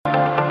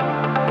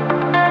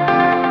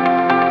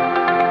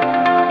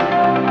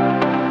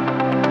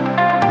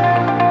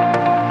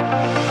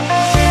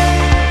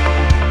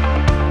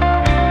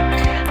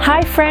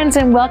friends,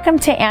 and welcome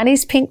to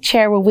Annie's Pink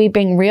Chair, where we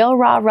bring real,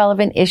 raw,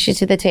 relevant issues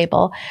to the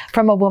table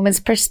from a woman's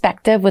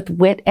perspective with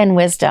wit and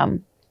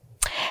wisdom.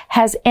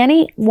 Has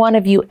any one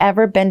of you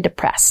ever been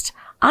depressed?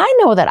 I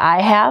know that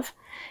I have.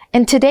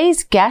 In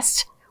today's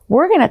guest,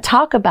 we're going to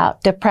talk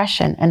about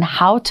depression and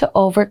how to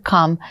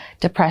overcome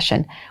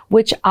depression,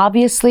 which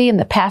obviously in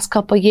the past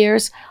couple of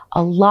years,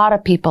 a lot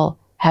of people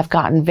have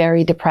gotten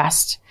very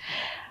depressed.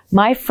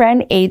 My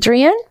friend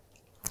Adrienne,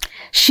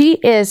 she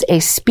is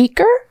a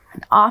speaker,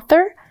 an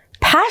author,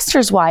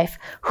 pastor's wife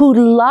who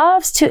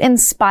loves to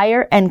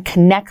inspire and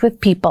connect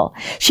with people.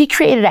 She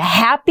created a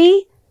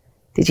happy,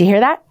 did you hear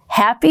that?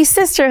 Happy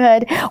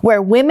sisterhood where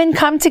women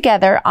come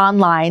together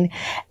online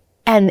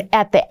and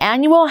at the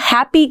annual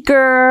Happy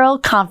Girl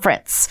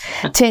Conference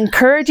to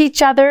encourage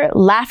each other,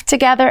 laugh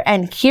together,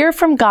 and hear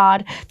from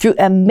God through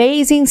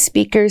amazing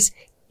speakers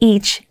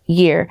each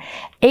year.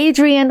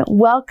 Adrienne,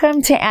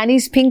 welcome to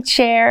Annie's Pink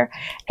Chair.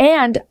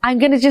 And I'm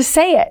going to just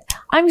say it.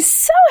 I'm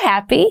so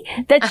happy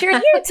that you're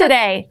here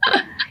today.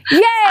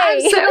 Yay!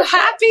 I'm so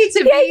happy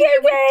to be here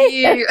with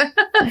you.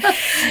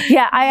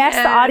 Yeah, I asked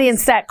the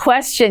audience that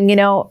question,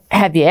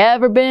 have you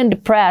ever been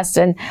depressed?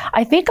 And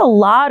I think a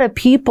lot of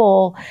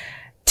people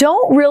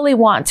don't really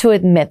want to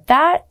admit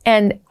that.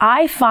 And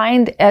I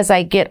find as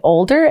I get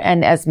older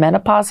and as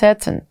menopause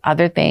hits and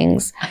other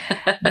things,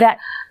 that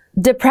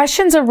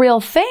depression's a real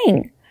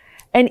thing.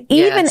 And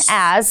even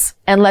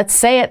and let's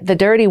say it, the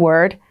dirty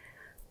word,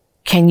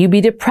 can you be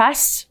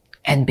depressed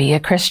and be a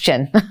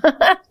Christian?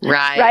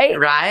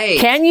 Right.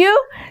 Can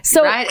you?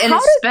 So right. And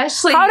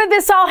how did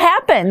this all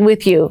happen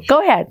with you?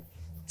 Go ahead.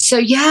 So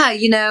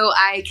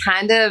I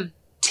kind of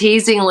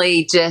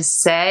teasingly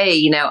just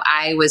say,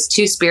 I was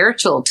too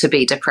spiritual to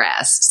be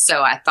depressed.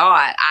 So I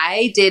thought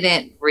I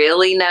didn't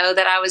really know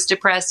that I was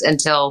depressed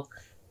until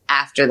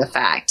after the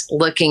fact,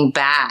 looking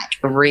back,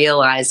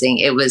 realizing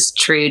it was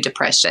true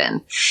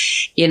depression.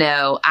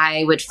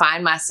 I would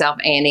find myself,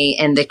 Annie,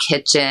 in the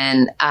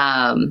kitchen.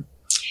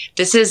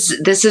 This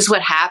is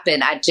what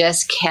happened. I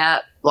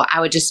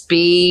would just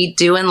be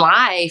doing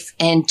life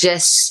and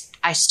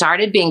I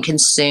started being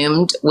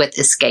consumed with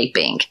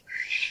escaping.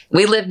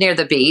 We live near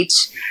the beach.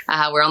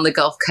 We're on the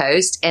Gulf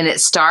Coast, and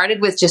it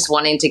started with just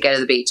wanting to go to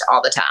the beach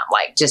all the time,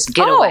 like just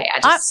get away.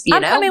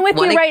 I'm coming with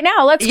you right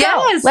now. Let's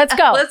go. Let's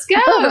go. Let's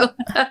go.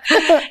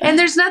 And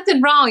there's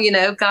nothing wrong.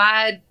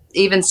 God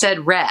even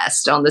said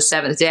rest on the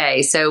seventh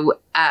day. So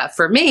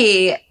for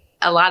me,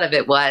 a lot of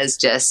it was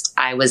just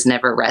I was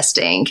never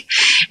resting.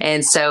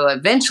 And so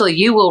eventually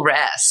you will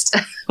rest,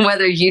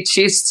 whether you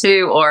choose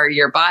to, or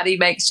your body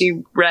makes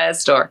you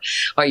rest, or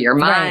your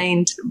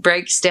mind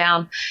breaks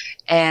down.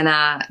 And,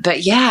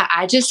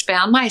 I just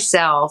found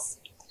myself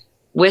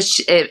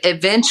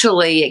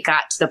eventually it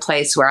got to the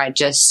place where I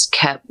just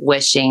kept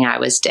wishing I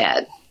was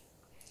dead.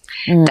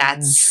 Mm.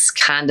 That's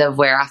kind of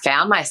where I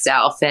found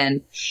myself.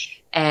 And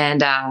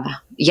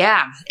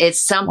it's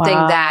something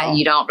that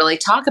you don't really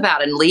talk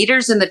about. And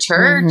leaders in the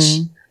church,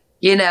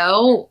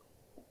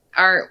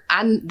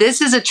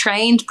 this is a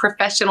trained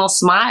professional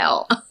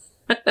smile.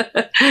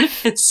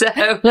 So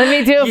let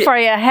me do it for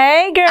you.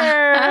 Hey,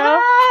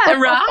 girl.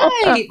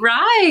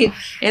 Right.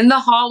 In the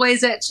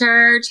hallways at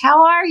church.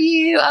 How are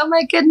you? Oh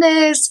my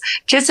goodness.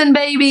 Kissing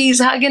babies,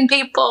 hugging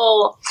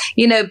people,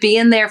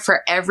 being there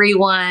for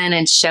everyone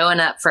and showing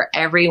up for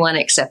everyone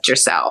except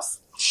yourself.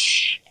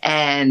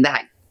 And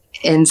that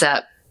ends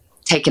up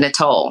taking a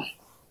toll.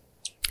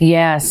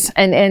 Yes.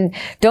 And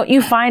don't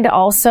you find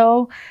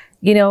also,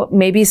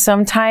 maybe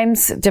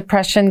sometimes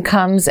depression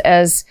comes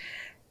as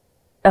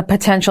a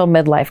potential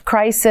midlife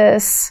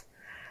crisis,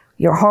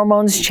 your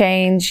hormones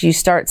change, you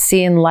start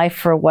seeing life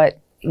for what,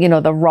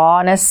 the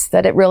rawness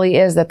that it really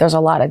is, that there's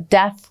a lot of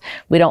death.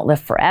 We don't live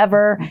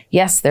forever.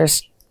 Yes,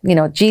 there's,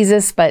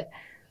 Jesus, but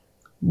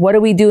what are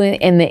we doing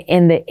in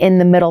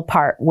the middle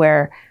part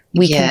where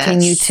we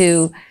continue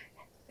to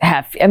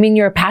have,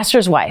 you're a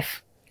pastor's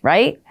wife,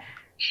 right?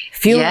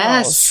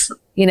 Funerals,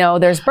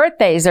 there's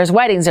birthdays, there's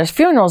weddings, there's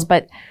funerals,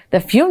 but the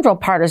funeral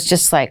part is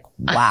just like,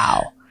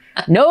 wow.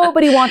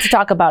 Nobody wants to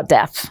talk about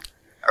death.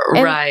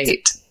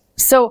 Right.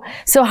 So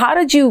how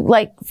did you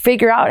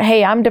figure out,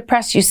 hey, I'm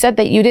depressed? You said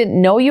that you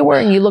didn't know you were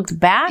and you looked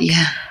back.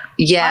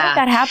 Yeah. How did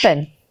that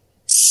happen?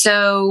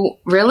 So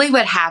really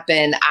what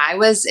happened, I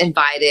was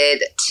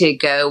invited to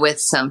go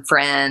with some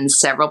friends,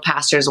 several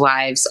pastors'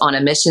 wives, on a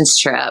missions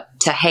trip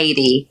to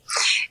Haiti.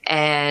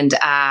 And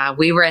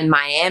we were in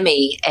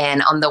Miami.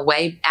 And on the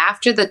way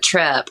after the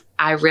trip,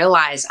 I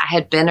realized I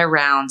had been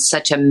around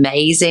such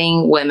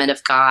amazing women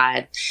of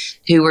God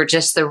who were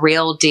just the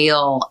real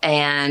deal.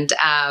 And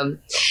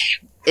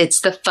it's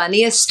the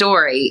funniest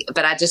story,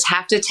 but I just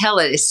have to tell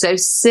it. It's so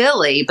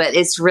silly, but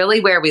it's really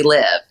where we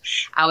live.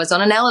 I was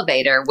on an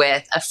elevator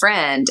with a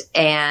friend,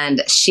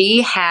 and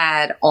she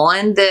had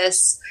on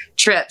this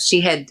trip,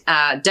 she had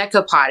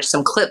decoupaged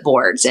some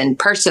clipboards and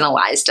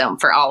personalized them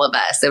for all of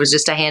us. There was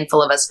just a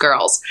handful of us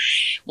girls.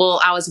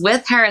 Well, I was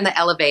with her in the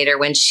elevator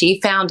when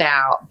she found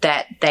out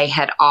that they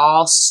had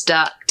all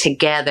stuck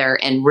together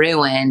and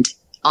ruined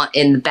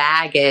in the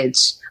baggage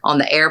on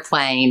the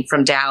airplane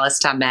from Dallas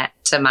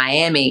to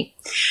Miami.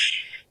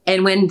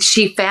 And when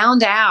she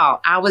found out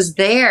I was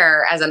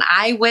there as an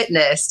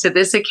eyewitness to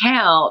this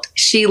account,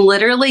 she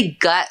literally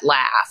gut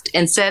laughed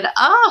and said,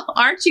 "Oh,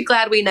 aren't you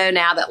glad we know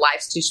now that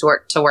life's too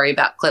short to worry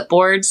about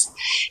clipboards?"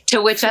 To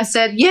which I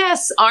said,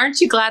 "Yes, aren't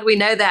you glad we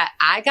know that?"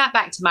 I got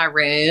back to my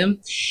room,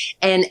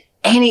 and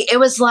it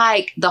was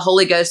like the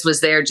Holy Ghost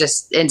was there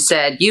just and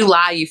said, "You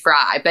lie, you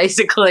fry."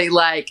 Basically,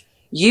 like,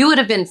 you would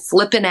have been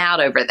flipping out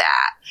over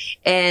that.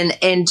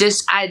 And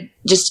just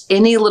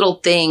any little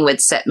thing would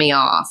set me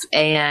off.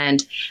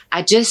 And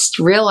I just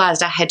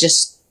realized I had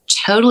just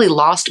totally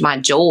lost my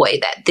joy,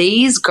 that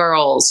these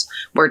girls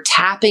were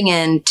tapping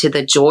into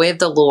the joy of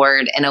the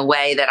Lord in a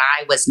way that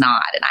I was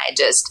not. And I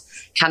just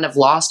kind of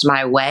lost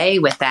my way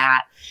with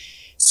that.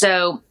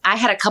 So I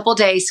had a couple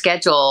days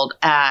scheduled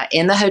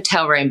in the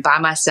hotel room by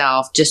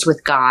myself, just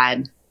with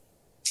God,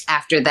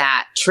 after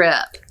that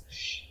trip.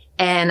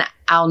 And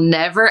I'll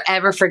never,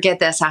 ever forget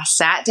this. I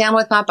sat down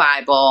with my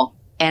Bible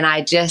and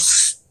I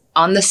just,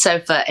 on the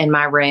sofa in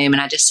my room,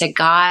 and I just said,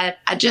 "God,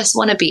 I just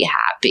want to be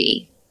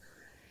happy."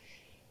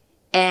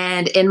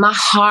 And in my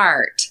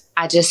heart,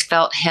 I just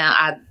felt him,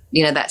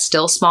 that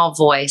still small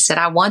voice said,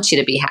 "I want you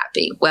to be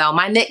happy." Well,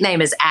 my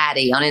nickname is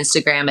Addie. On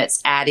Instagram,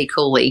 it's Addie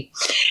Cooley.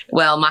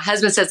 Well, my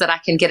husband says that I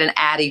can get an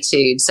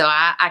attitude. So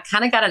I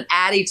kind of got an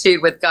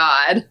attitude with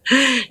God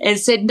and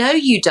said, "No,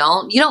 you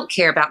don't. You don't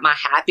care about my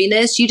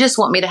happiness. You just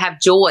want me to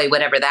have joy,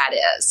 whatever that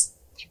is."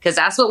 Because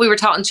that's what we were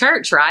taught in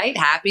church, right?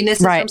 Happiness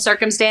is from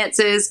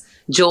circumstances.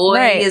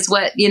 Joy is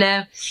what,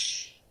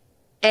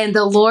 And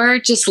the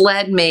Lord just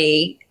led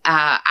me.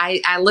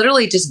 I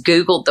literally just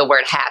Googled the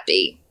word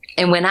happy.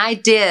 And when I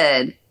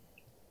did,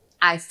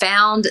 I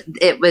found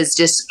it was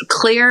just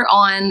clear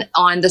on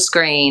the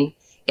screen.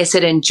 It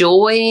said,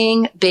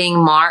 enjoying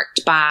being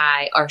marked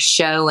by or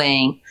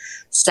showing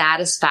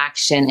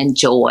satisfaction and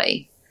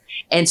joy.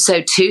 And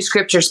so 2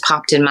 scriptures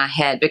popped in my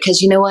head,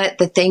 because you know what?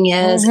 The thing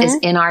is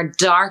in our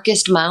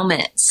darkest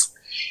moments,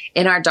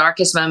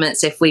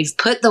 if we've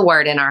put the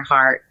word in our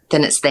heart,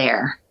 then it's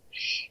there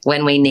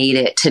when we need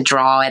it to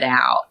draw it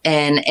out.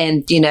 And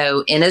in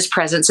his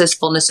presence is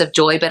fullness of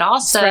joy, but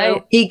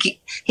also he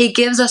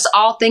gives us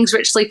all things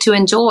richly to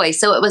enjoy.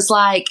 So it was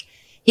like,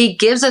 he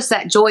gives us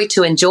that joy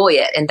to enjoy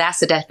it. And that's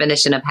the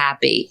definition of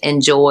happy,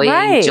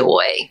 enjoy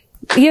joy.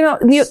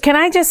 Can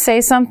I just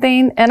say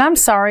something? And I'm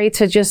sorry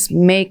to just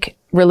make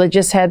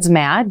religious heads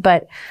mad,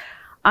 but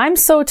I'm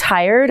so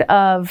tired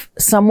of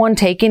someone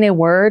taking a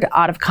word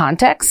out of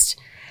context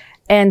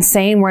and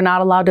saying we're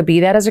not allowed to be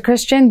that as a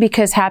Christian,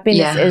 because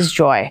happiness is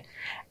joy.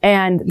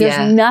 And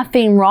there's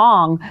nothing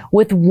wrong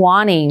with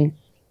wanting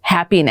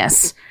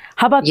happiness.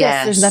 How about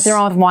this? There's nothing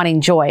wrong with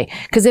wanting joy.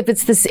 Because if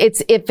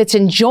it's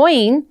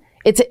enjoying,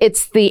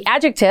 it's the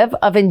adjective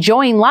of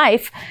enjoying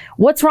life.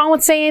 What's wrong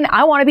with saying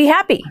I want to be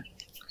happy?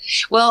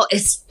 Well,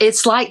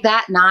 it's like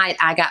that night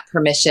I got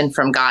permission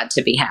from God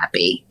to be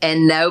happy,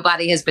 and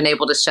nobody has been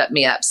able to shut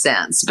me up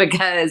since,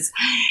 because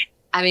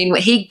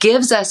he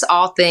gives us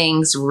all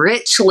things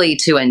richly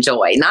to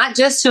enjoy, not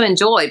just to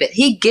enjoy, but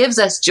he gives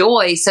us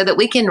joy so that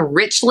we can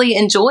richly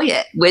enjoy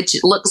it, which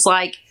looks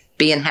like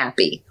being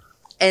happy.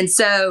 And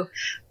so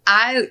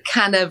I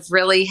kind of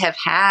really have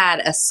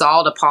had a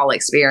Saul to Paul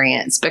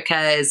experience,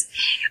 because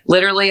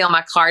literally on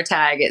my car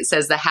tag, it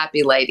says the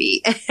happy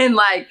lady, and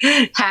like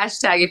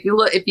hashtag,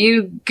 if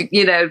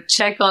you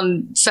check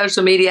on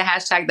social media,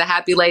 hashtag the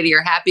happy lady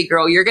or happy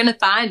girl, you're going to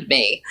find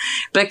me,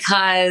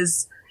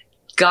 because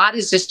God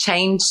has just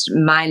changed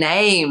my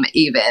name,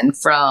 even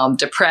from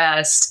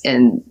depressed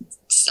and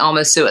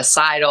almost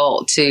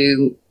suicidal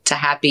to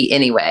happy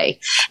anyway.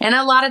 And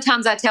a lot of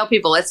times I tell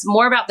people it's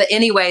more about the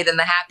anyway than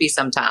the happy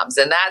sometimes.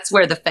 And that's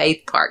where the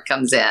faith part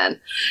comes in.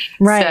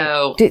 Right.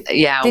 So, did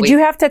you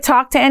have to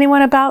talk to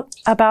anyone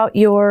about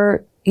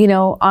your,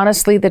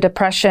 honestly, the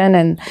depression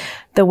and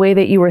the way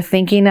that you were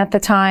thinking at the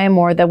time,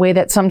 or the way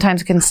that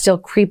sometimes can still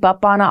creep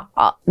up on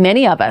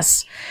many of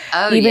us?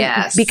 Oh,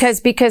 yes.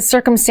 Because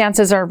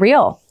circumstances are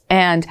real.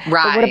 And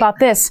what about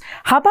this?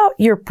 How about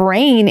your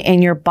brain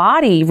and your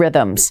body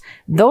rhythms?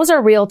 Those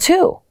are real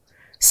too.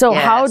 So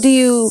how do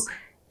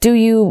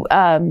you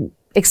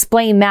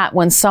explain that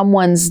when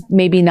someone's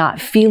maybe not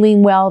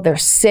feeling well, they're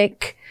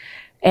sick?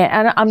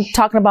 And I'm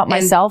talking about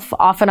myself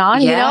off and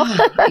on,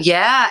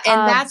 Yeah.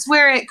 And that's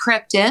where it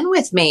crept in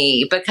with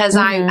me, because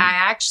I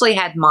actually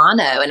had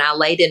mono, and I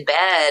laid in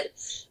bed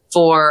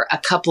for a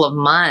couple of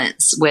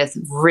months with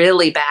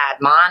really bad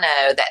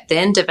mono that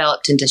then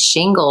developed into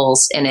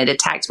shingles, and it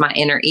attacked my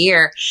inner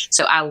ear.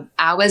 So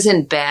I was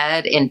in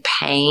bed in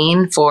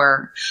pain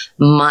for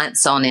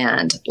months on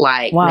end,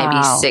 like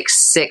maybe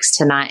six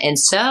to 9. And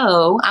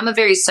so I'm a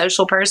very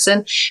social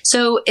person.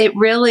 So it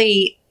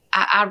really,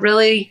 I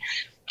really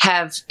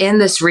have, in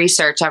this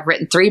research, I've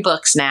written 3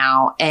 books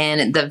now.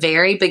 And at the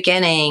very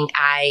beginning,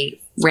 I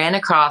ran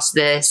across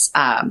this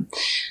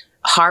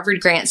Harvard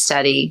grant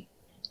study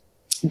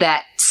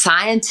that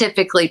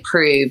scientifically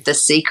proved the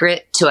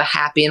secret to a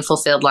happy and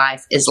fulfilled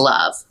life is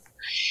love.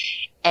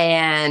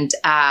 But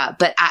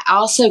I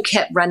also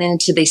kept running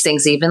into these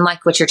things, even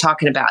like what you're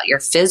talking about, your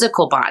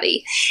physical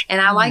body.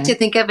 And I like to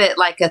think of it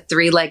like a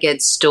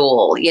 3-legged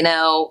stool. You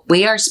know,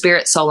 we are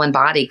spirit, soul, and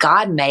body.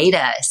 God made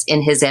us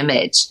in his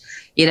image.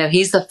 You know,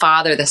 he's the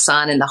Father, the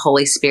Son, and the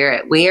Holy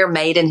Spirit. We are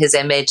made in his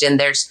image, and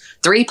there's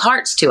 3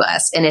 parts to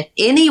us. And if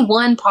any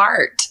one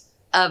part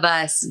of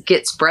us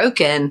gets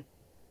broken,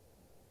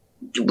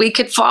 we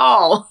could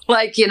fall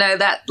like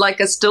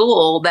a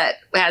stool that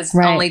has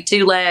only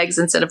 2 legs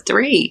instead of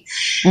 3.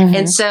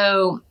 And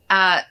so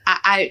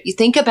you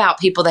think about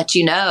people that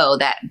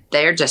that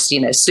they're just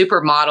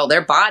supermodel.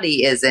 Their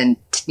body is in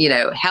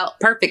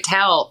perfect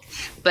health,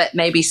 but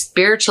maybe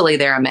spiritually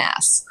they're a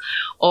mess.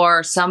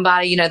 Or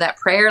somebody, that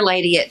prayer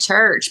lady at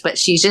church, but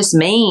she's just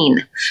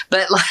mean.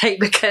 But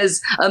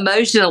because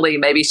emotionally,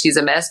 maybe she's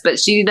a mess, but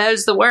she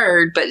knows the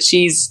word, but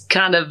she's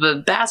kind of a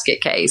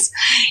basket case,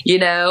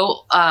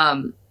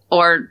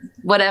 or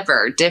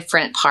whatever,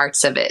 different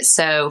parts of it.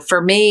 So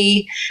for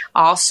me,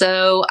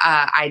 also,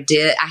 I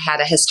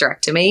had a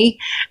hysterectomy.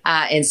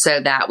 And so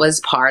that was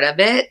part of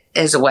it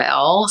as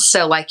well.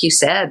 So like you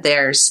said,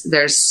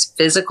 there's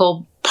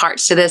physical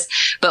parts to this,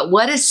 but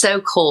what is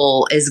so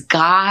cool is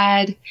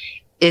God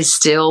is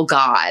still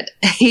God.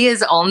 He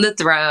is on the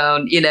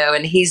throne,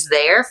 and he's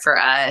there for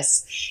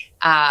us.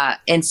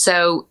 And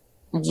so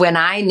when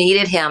I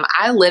needed him,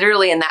 I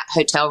literally in that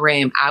hotel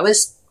room, I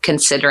was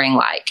considering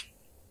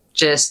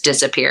just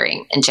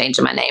disappearing and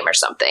changing my name or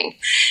something,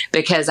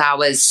 because I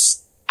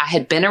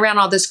had been around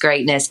all this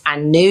greatness. I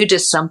knew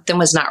just something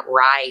was not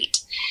right.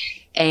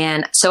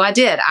 And so I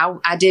did.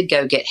 I did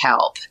go get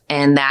help.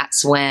 And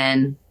that's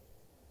when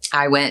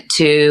I went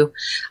to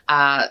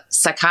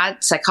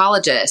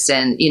psychologists,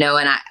 and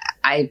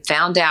I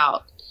found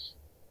out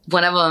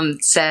one of them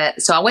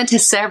said, so I went to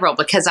several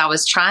because I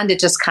was trying to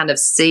just kind of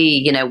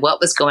see,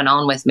 what was going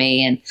on with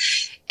me.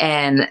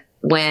 And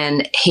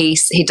when he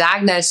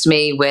diagnosed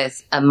me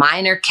with a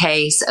minor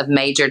case of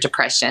major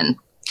depression.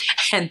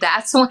 And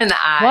that's when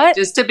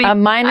a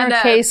minor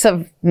case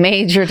of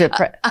major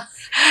depression.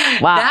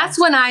 Wow. That's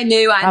when I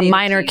knew I needed a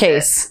minor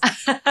case.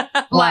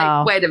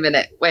 Wow. Wait a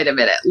minute.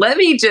 Let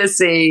me just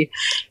see.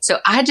 So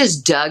I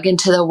just dug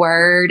into the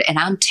word, and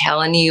I'm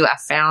telling you, I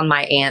found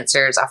my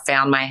answers. I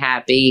found my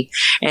happy.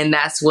 And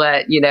that's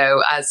what,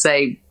 I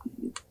say,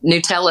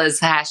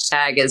 Nutella's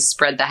hashtag is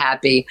spread the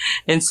happy.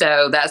 And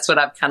so that's what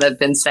I've kind of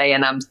been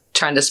saying. I'm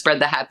trying to spread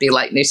the happy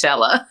like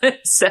Nutella.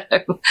 So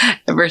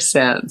ever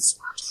since.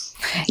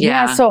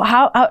 Yeah. So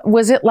how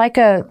was it like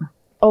a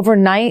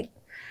overnight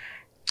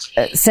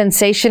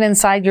sensation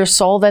inside your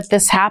soul that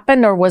this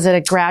happened, or was it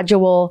a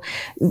gradual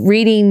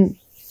reading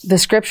the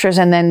scriptures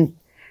and then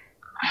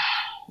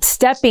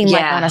stepping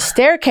like on a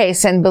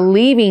staircase and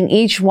believing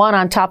each one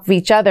on top of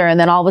each other, and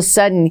then all of a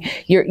sudden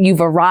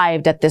you've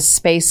arrived at this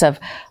space of,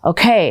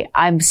 okay,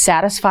 I'm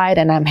satisfied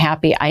and I'm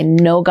happy. I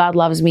know God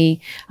loves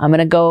me. I'm going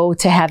to go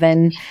to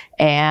heaven,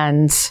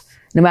 and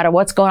no matter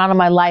what's going on in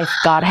my life,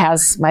 God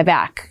has my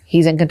back.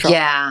 He's in control.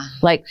 Yeah.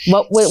 Like,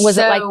 what was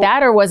it like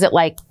that, or was it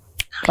like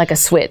a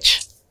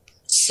switch?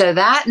 So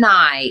that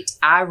night,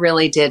 I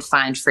really did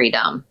find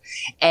freedom.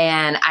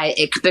 And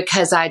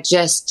because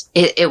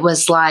it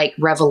was like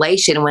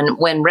revelation.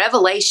 When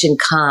revelation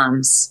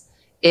comes,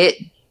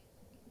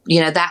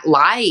 that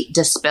light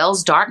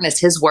dispels darkness.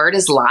 His word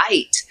is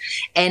light.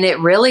 And it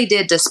really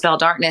did dispel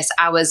darkness.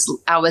 I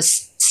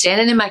was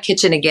standing in my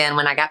kitchen again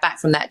when I got back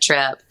from that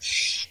trip.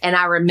 And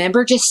I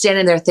remember just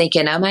standing there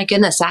thinking, oh my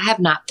goodness, I have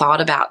not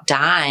thought about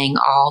dying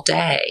all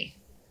day.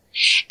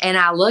 And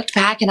I looked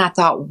back and I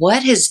thought,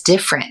 what is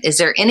different? Is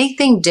there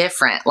anything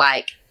different?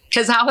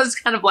 Because I was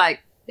kind of like,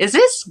 is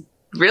this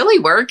really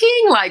working?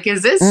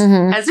 Has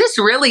this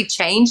really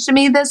changed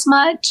me this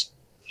much?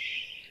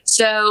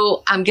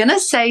 So I'm going to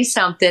say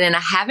something, and I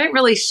haven't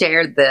really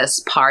shared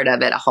this part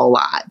of it a whole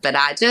lot, but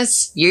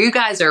you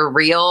guys are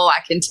real. I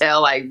can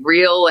tell,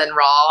 real and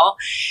raw.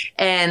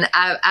 And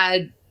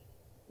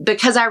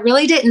because I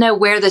really didn't know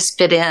where this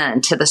fit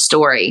into the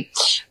story.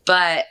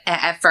 But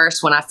at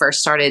first, when I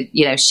first started,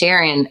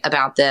 sharing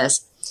about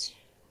this,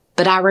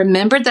 but I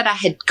remembered that I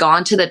had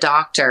gone to the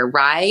doctor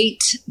right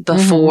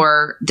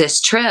before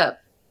this trip,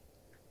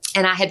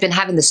 and I had been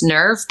having this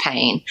nerve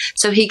pain.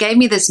 So he gave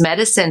me this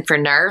medicine for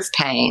nerve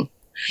pain.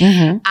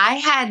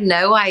 I had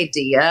no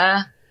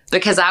idea,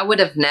 because I would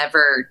have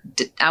never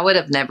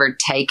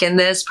taken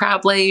this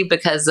probably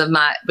because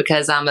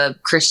I'm a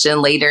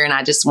Christian leader and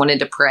I just wanted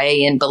to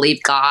pray and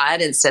believe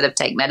God instead of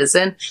take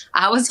medicine.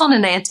 I was on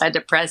an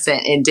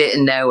antidepressant and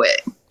didn't know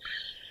it.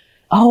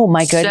 Oh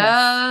my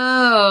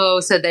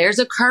goodness. So there's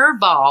a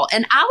curveball.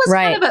 And I was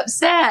kind of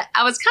upset.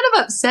 I was kind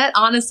of upset,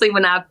 honestly,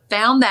 when I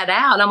found that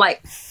out. And I'm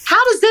like,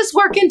 how does this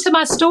work into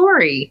my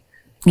story?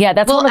 Yeah,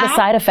 that's one of the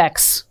side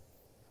effects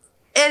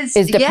is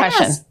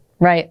depression. Yes.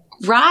 Right.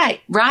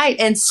 Right.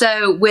 And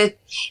so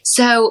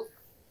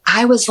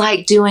I was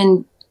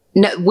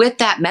with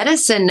that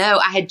medicine. No,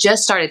 I had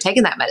just started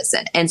taking that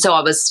medicine. And so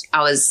I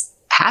was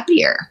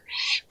happier,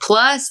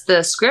 plus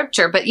the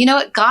scripture. But you know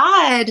what?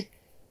 God,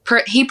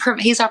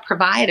 he's our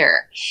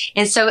provider.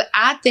 And so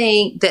I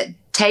think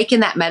taking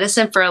that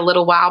medicine for a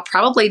little while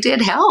probably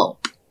did help.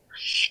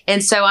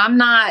 And so I'm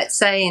not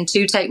saying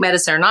to take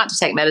medicine or not to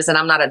take medicine.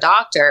 I'm not a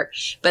doctor,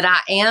 but I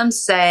am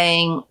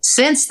saying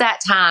since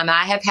that time,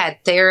 I have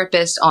had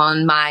therapists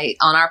on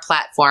our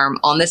platform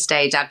on the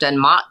stage. I've done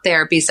mock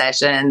therapy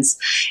sessions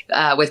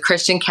with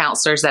Christian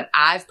counselors that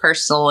I've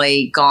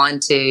personally gone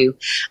to.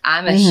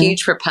 I'm a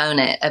huge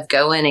proponent of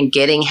going and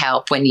getting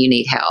help when you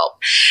need help.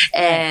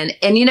 And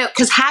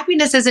because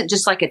happiness isn't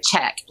just like a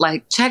check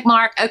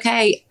mark.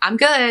 Okay, I'm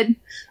good.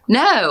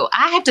 No,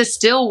 I have to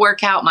still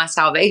work out my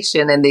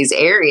salvation in these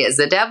areas.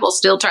 The devil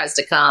still tries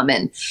to come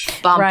and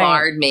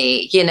bombard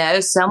me.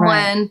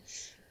 Someone,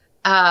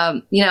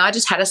 I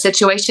just had a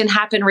situation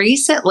happen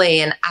recently.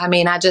 And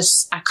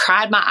I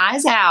cried my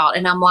eyes out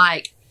and I'm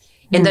like,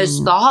 and those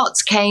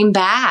thoughts came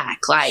back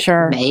like,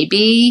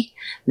 maybe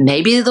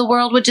the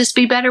world would just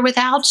be better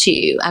without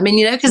you.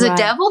 Because the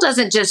devil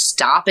doesn't just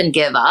stop and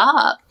give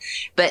up.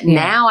 But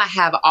now I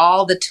have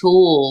all the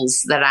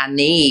tools that I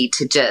need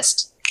to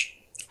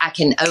I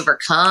can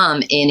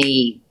overcome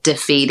any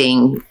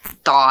defeating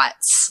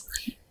thoughts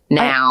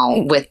now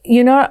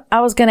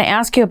I was going to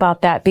ask you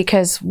about that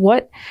because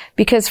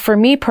for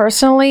me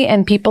personally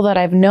and people that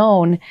I've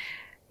known,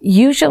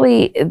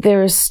 usually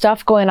there's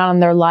stuff going on in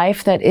their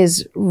life that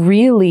is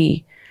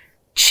really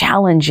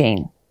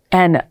challenging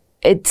and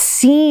it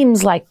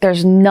seems like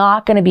there's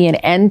not going to be an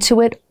end to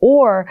it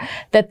or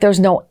that there's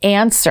no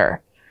answer.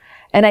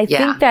 And I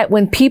think that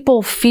when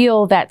people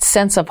feel that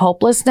sense of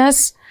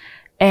hopelessness,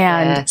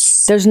 and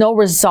there's no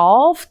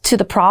resolve to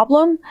the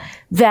problem,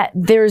 that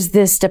there's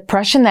this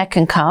depression that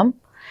can come.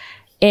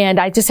 And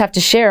I just have to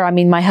share,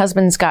 my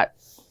husband's got,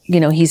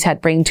 he's had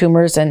brain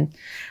tumors and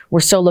we're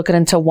still looking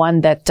into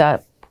one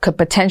that could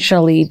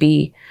potentially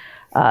be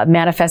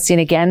manifesting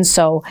again.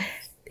 So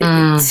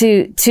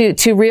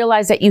to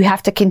realize that you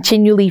have to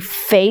continually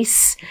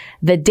face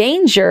the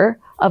danger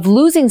of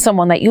losing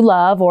someone that you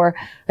love or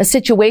a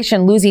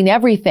situation, losing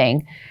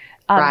everything.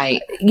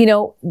 Right.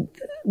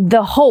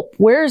 The hope,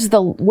 where's the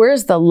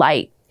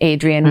light,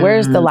 Adrienne?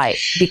 Where's the light?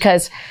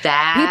 Because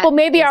people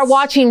maybe are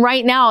watching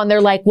right now and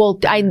they're like, well,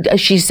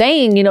 she's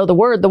saying, the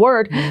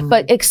word,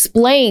 but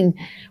explain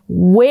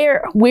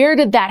where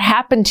did that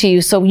happen to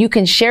you? So you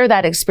can share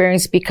that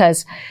experience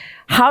because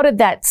how did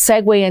that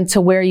segue into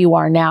where you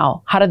are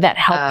now? How did that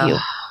help you?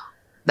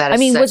 That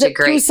is was it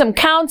through some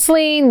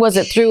counseling? Was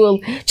it through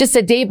just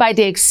a day by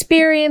day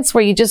experience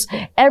where you just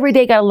every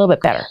day got a little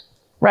bit better?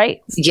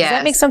 Right? Yes. Does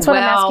that make sense what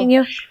I'm asking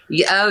you?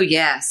 Oh,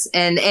 yes.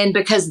 And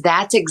because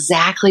that's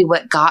exactly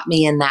what got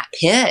me in that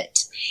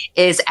pit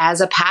is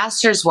as a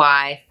pastor's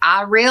wife,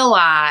 I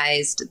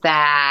realized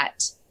that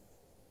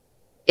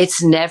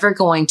it's never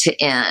going to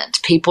end.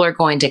 People are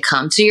going to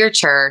come to your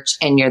church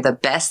and you're the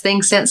best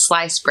thing since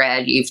sliced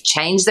bread. You've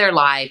changed their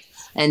life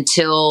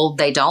until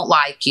they don't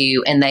like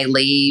you and they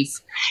leave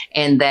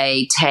and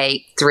they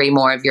take 3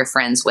 more of your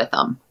friends with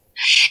them.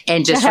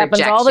 And just that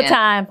happens rejection. All the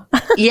time.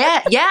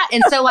 Yeah.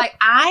 And so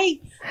I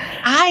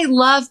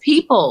love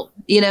people,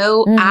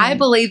 I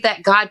believe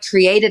that God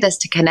created us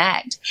to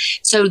connect.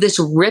 So this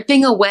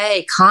ripping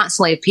away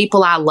constantly of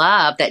people I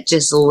love that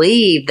just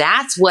leave,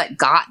 that's what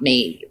got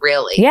me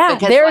really. Yeah,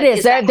 because there it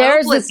is.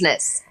 There's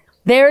hopelessness.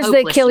 There's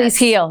the Achilles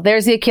heel.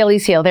 There's the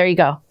Achilles heel. There you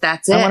go.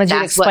 That's it. I wanted you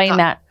to explain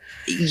that.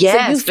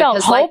 Yes. So you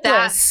felt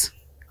hopeless.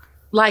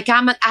 My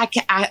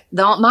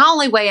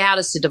only way out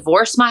is to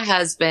divorce my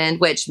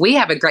husband, which we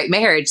have a great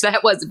marriage.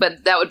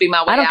 But that would be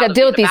my way out. I don't got to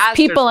deal with these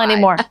people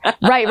anymore.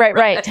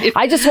 Right.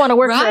 I just want to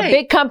work for a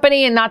big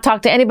company and not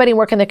talk to anybody and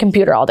work on the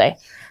computer all day.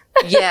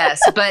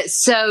 Yes. But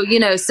so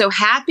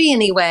Happy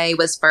Anyway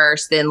was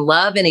first, then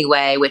Love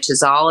Anyway, which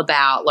is all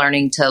about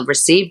learning to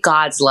receive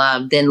God's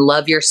love, then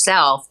love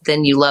yourself,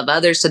 then you love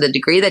others to the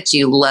degree that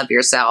you love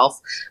yourself.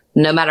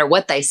 No matter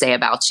what they say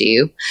about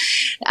you,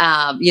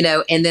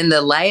 and then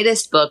the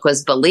latest book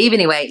was Believe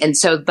Anyway. And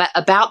so, but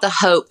about the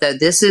hope, though,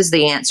 this is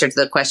the answer to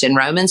the question.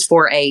 Romans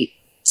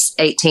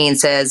 4:18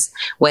 says,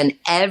 when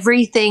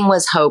everything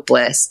was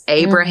hopeless,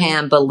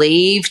 Abraham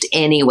believed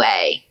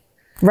anyway.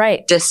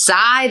 Right.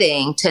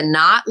 Deciding to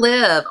not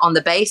live on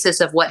the basis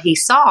of what he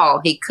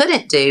saw he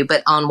couldn't do,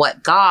 but on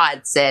what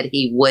God said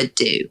he would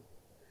do.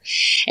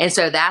 And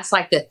so that's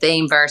like the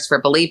theme verse for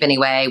Believe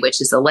Anyway,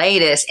 which is the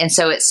latest. And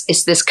so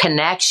it's this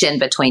connection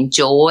between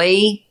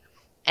joy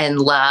and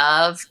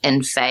love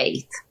and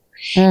faith.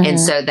 And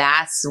so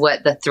that's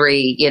what the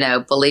 3,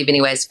 Believe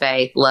Anyway is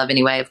faith, Love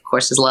Anyway, of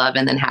course, is love,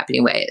 and then Happy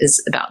Anyway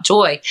is about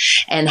joy,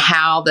 and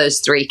how those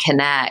 3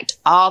 connect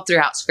all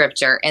throughout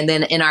Scripture and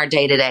then in our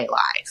day-to-day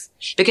life.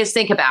 Because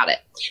think about it.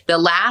 The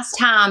last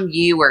time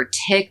you were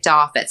ticked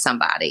off at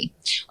somebody,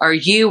 or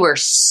you were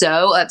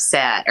so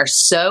upset or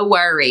so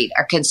worried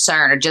or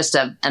concerned or just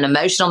an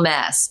emotional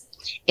mess,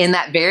 in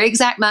that very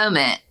exact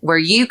moment, were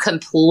you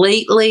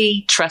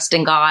completely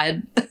trusting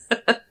God?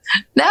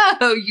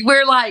 No,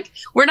 we're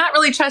not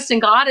really trusting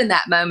God in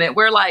that moment.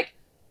 We're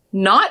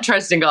not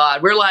trusting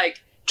God. We're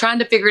trying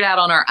to figure it out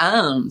on our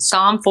own.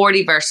 Psalm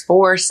 40 verse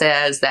 4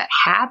 says that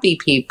happy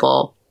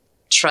people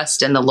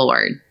trust in the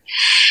Lord.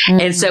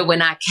 And so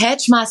when I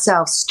catch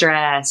myself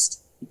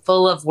stressed,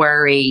 full of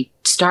worry,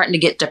 starting to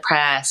get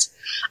depressed,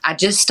 I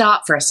just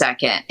stop for a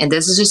second. And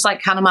this is just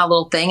like kind of my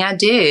little thing I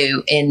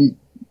do. And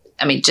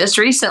I mean, just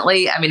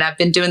recently, I mean, I've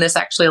been doing this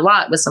actually a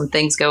lot with some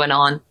things going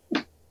on.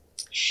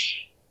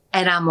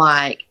 And I'm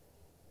like,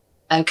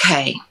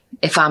 okay,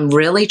 if I'm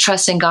really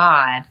trusting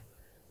God,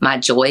 my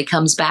joy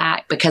comes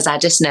back because I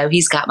just know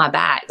He's got my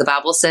back. The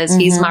Bible says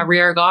He's my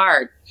rear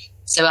guard.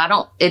 So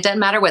it doesn't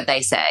matter what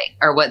they say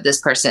or what this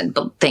person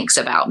thinks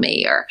about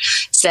me or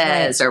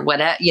says or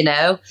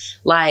whatever,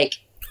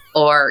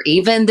 or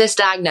even this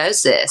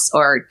diagnosis,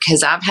 or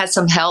because I've had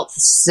some health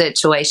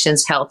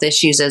situations, health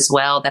issues as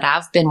well that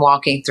I've been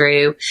walking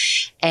through.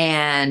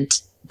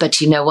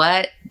 But you know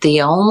what?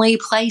 The only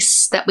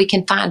place that we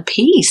can find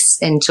peace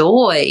and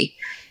joy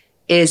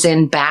is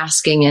in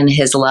basking in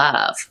His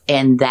love.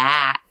 And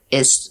that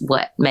is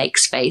what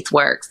makes faith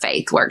work.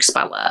 Faith works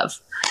by love.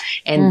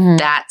 And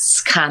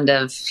that's kind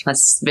of a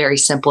very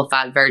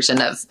simplified version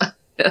of,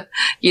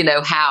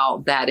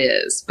 how that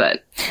is.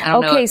 But I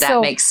don't know if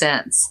that makes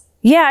sense.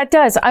 Yeah, it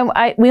does.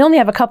 We only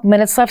have a couple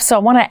minutes left. So I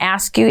want to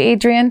ask you,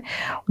 Adrienne,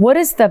 what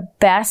is the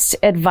best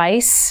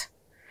advice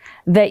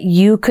that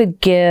you could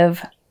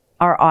give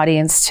our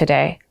audience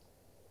today?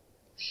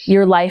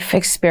 Your life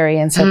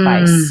experience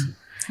advice.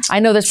 I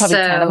know there's probably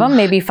 10 of them,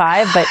 maybe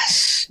 5, but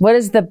what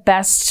is the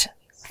best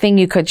thing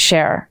you could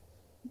share?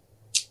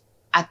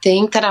 I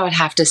think that I would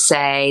have to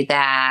say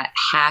that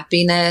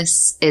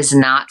happiness is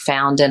not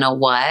found in a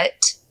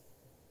what,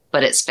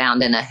 but it's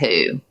found in a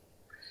who.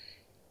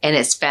 And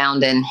it's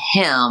found in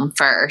Him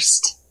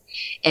first.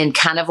 And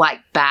kind of like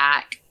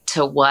back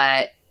to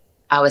what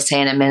I was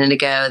saying a minute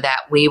ago,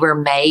 that we were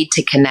made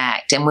to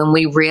connect. And when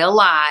we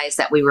realize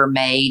that we were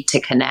made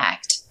to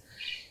connect,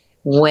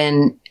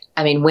 when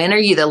are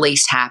you the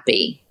least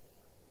happy?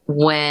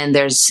 When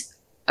there's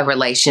a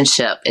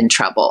relationship in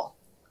trouble,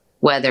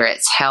 whether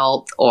it's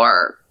health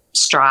or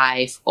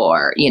strife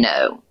or,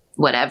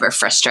 whatever,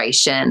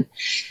 frustration.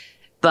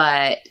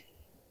 But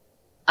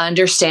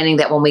understanding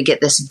that when we get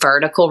this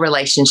vertical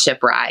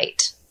relationship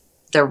right,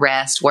 the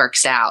rest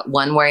works out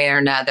one way or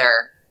another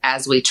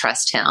as we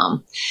trust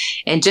Him.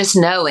 And just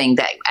knowing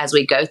that as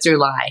we go through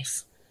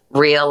life,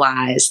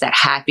 realize that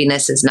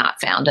happiness is not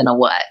found in a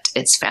what,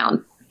 it's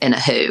found in a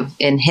who,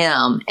 in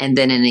Him, and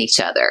then in each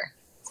other.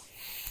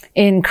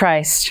 In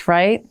Christ,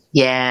 right?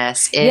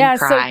 Yes, in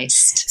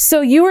Christ.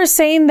 So you were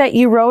saying that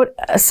you wrote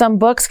some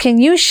books. Can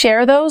you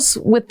share those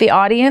with the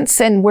audience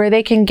and where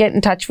they can get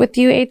in touch with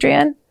you,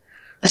 Adrienne?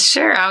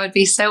 Sure, I would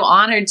be so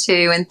honored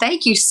to. And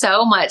thank you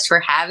so much for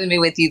having me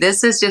with you.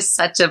 This is just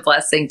such a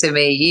blessing to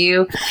me.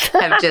 You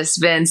have just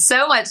been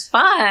so much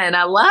fun.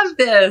 I love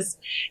this.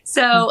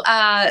 So,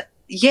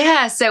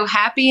 so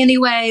Happy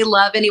Anyway,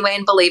 Love Anyway,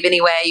 and Believe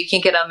Anyway. You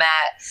can get them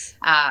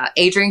at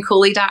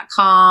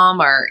adriennecooley.com,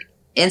 or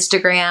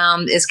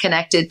Instagram is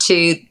connected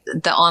to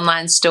the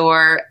online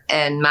store,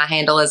 and my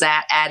handle is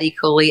at Addie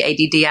Cooley,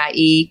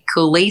 ADDIE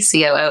Cooley,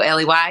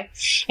 COOLEY.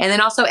 And then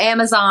also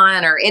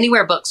Amazon or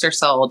anywhere books are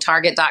sold,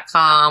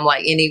 Target.com,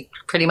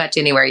 pretty much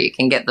anywhere you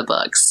can get the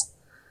books.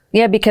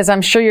 Yeah, because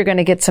I'm sure you're going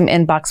to get some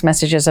inbox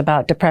messages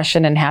about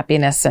depression and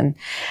happiness.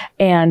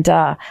 And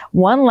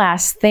one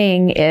last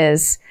thing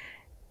is,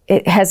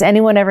 has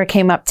anyone ever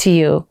came up to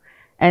you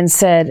and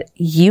said,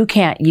 you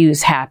can't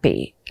use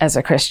happy as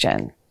a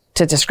Christian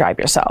to describe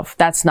yourself?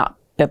 That's not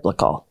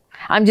biblical.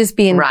 I'm just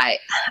being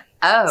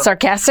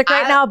sarcastic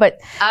right now,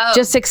 but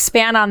just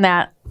expand on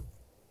that.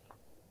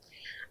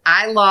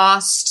 I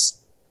lost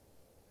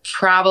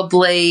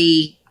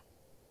probably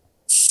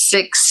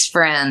 6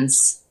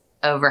 friends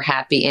over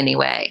Happy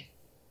Anyway.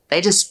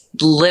 They just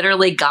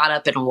literally got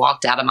up and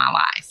walked out of my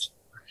life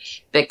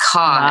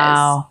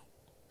because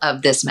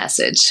of this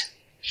message.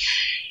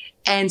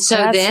 And so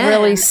that's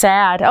really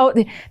sad. Oh,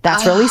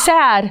 that's really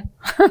sad.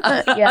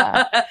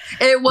 Yeah.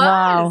 It was.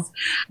 Wow.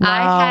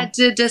 I had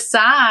to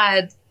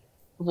decide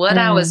what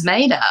I was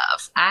made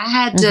of. I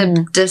had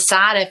to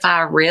decide if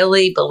I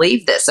really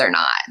believe this or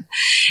not.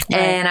 Right.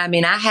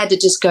 And I had to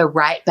just go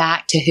right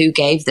back to who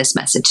gave this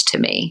message to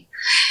me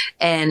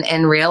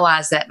and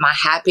realize that my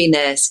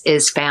happiness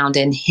is found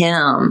in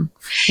Him.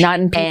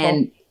 Not in people.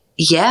 And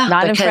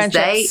not because in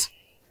friendships.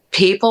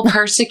 People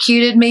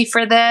persecuted me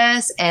for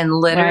this, and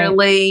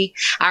literally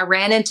I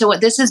ran into what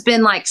this has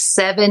been like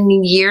 7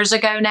 years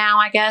ago now,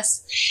 I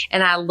guess.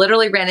 And I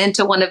literally ran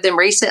into one of them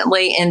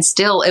recently, and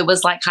still it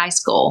was like high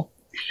school.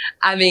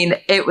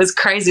 It was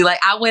crazy. Like,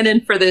 I went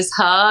in for this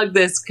hug,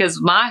 because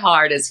my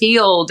heart is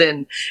healed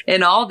and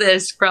all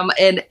this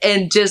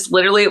and just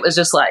literally it was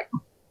just like,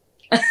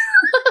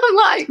 I'm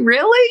like,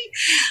 really?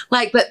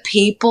 But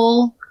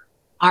people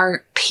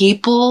are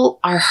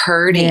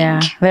hurting.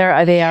 Yeah,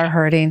 they are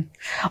hurting.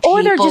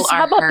 Or they're just,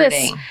 how about hurting.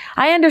 This?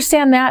 I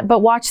understand that, but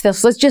watch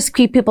this. Let's just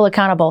keep people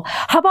accountable.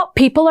 How about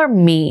people are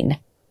mean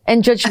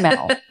and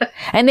judgmental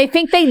and they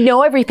think they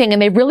know everything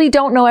and they really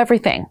don't know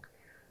everything.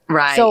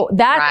 Right. So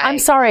I'm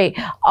sorry,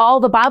 all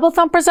the Bible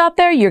thumpers out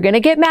there, you're going to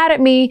get mad at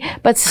me,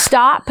 but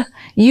stop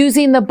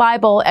using the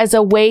Bible as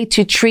a way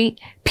to treat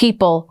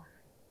people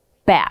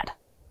bad.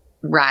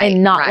 Right.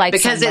 And not like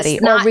because somebody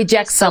it's not or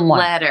reject just someone.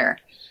 A letter.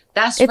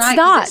 That's it's right.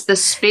 not. It's the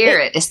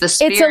spirit. It's the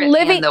spirit. It's a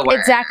living, and the word.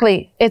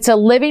 exactly. It's a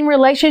living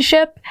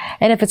relationship.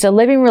 And if it's a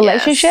living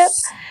relationship,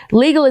 Yes.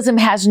 legalism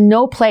has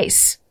no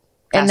place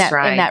in That's that,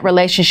 right. in that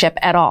relationship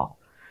at all.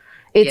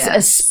 It's a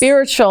Yes.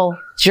 spiritual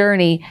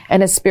journey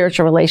and a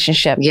spiritual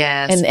relationship.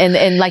 Yes.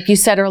 And like you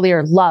said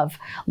earlier, love.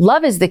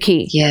 Love is the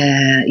key.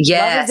 Yeah.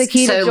 Yes. Love is the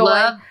key so to joy.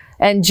 love.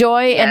 And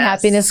joy and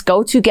Yes. happiness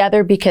go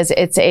together because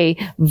it's a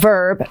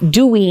verb,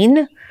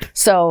 doing.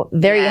 So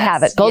there you Yes,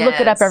 have it. Go look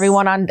it up, yes.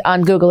 everyone,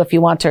 on Google if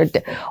you want to,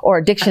 or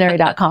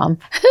dictionary.com.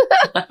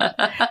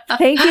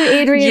 Thank you,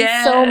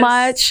 Adrienne, so Yes.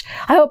 much.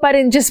 I hope I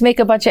didn't just make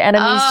a bunch of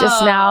enemies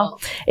just now.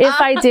 If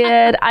I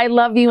did, I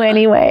love you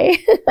anyway.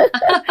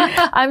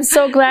 I'm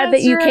so glad that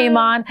That's you right. came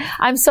on.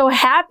 I'm so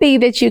happy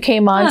that you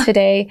came on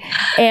today.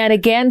 And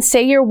again,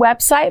 say your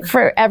website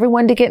for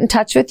everyone to get in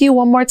touch with you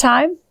one more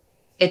time.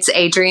 It's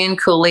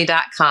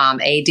AdrienneCooley.com.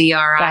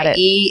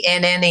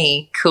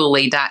 ADRIENNE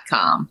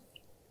Cooley.com.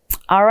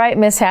 All right,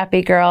 Miss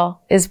Happy Girl.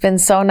 It's been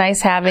so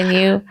nice having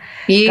you.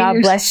 God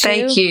bless you.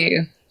 Thank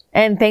you.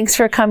 And thanks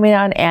for coming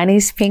on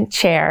Annie's Pink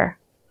Chair.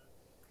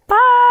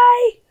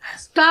 Bye.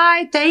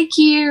 Bye. Thank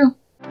you.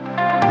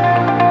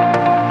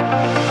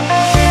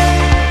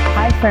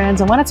 Hi, friends.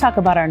 I want to talk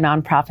about our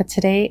nonprofit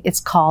today. It's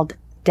called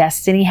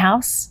Destiny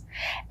House.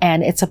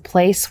 And it's a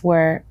place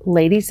where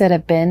ladies that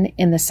have been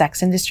in the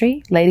sex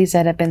industry, ladies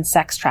that have been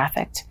sex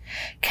trafficked,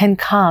 can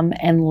come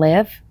and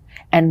live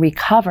and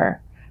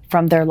recover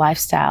from their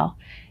lifestyle.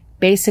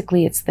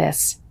 Basically, it's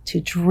this: to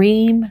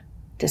dream,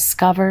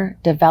 discover,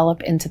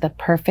 develop into the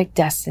perfect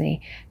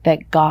destiny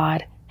that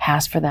God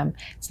has for them.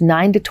 It's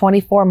 9 to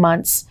 24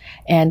 months.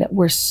 And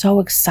we're so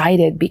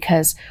excited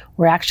because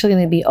we're actually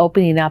going to be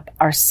opening up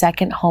our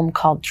second home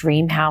called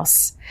Dream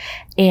House.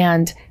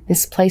 And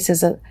this place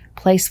is a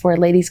place where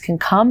ladies can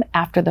come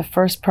after the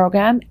first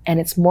program, and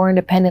it's more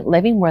independent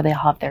living where they'll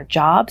have their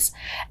jobs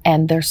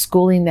and their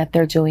schooling that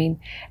they're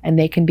doing, and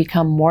they can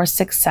become more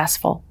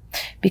successful,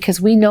 because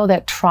we know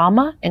that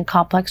trauma and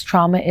complex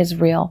trauma is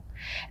real.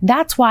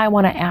 That's why I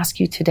want to ask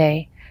you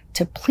today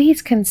to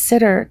please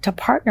consider to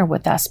partner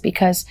with us,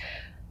 because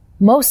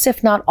most,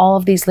 if not all,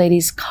 of these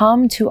ladies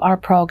come to our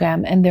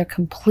program and they're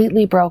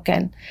completely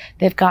broken.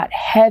 They've got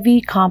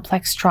heavy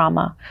complex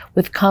trauma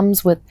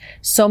comes with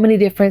so many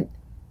different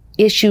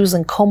issues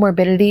and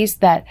comorbidities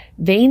that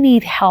they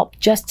need help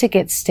just to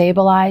get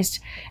stabilized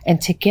and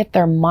to get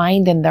their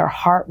mind and their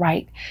heart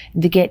right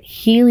and to get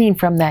healing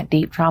from that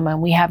deep trauma.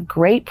 And we have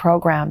great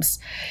programs.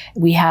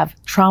 We have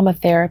trauma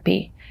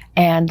therapy,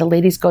 and the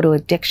ladies go to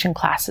addiction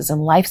classes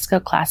and life skill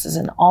classes,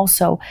 and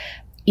also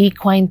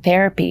equine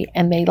therapy.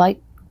 And they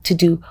like to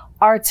do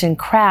arts and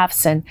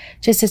crafts, and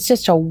it's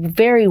just a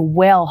very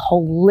well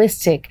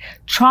holistic,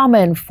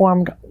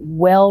 trauma-informed,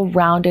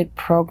 well-rounded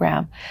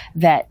program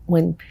that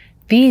when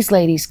these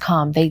ladies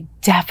come, they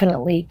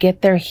definitely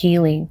get their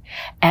healing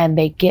and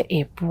they get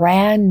a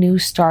brand new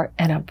start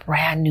and a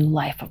brand new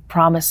life of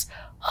promise,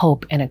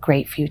 hope, and a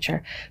great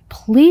future.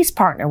 Please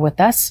partner with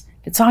us.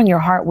 If it's on your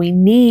heart, we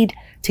need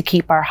to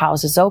keep our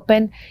houses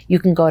open. You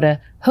can go to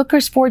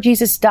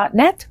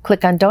hookersforjesus.net,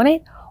 click on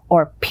donate,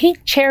 or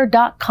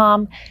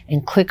pinkchair.com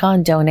and click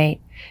on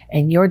donate.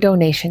 And your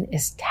donation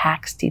is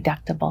tax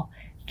deductible.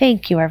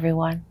 Thank you,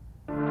 everyone.